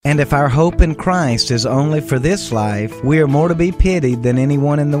And if our hope in Christ is only for this life, we are more to be pitied than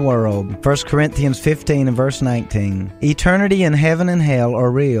anyone in the world. 1 Corinthians 15 and verse 19. Eternity in heaven and hell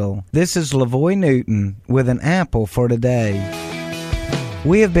are real. This is LaVoy Newton with an apple for today.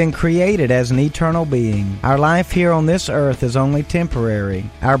 We have been created as an eternal being. Our life here on this earth is only temporary.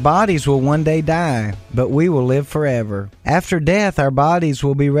 Our bodies will one day die, but we will live forever. After death, our bodies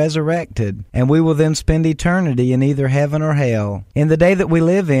will be resurrected, and we will then spend eternity in either heaven or hell. In the day that we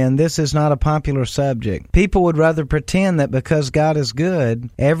live in, this is not a popular subject. People would rather pretend that because God is good,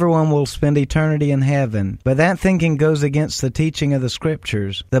 everyone will spend eternity in heaven. But that thinking goes against the teaching of the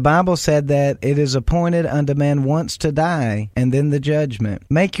Scriptures. The Bible said that it is appointed unto man once to die, and then the judgment.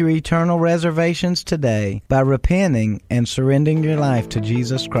 Make your eternal reservations today by repenting and surrendering your life to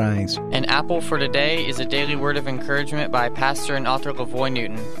Jesus Christ. An Apple for Today is a daily word of encouragement by pastor and author LaVoy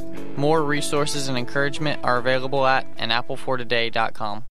Newton. More resources and encouragement are available at anapplefortoday.com.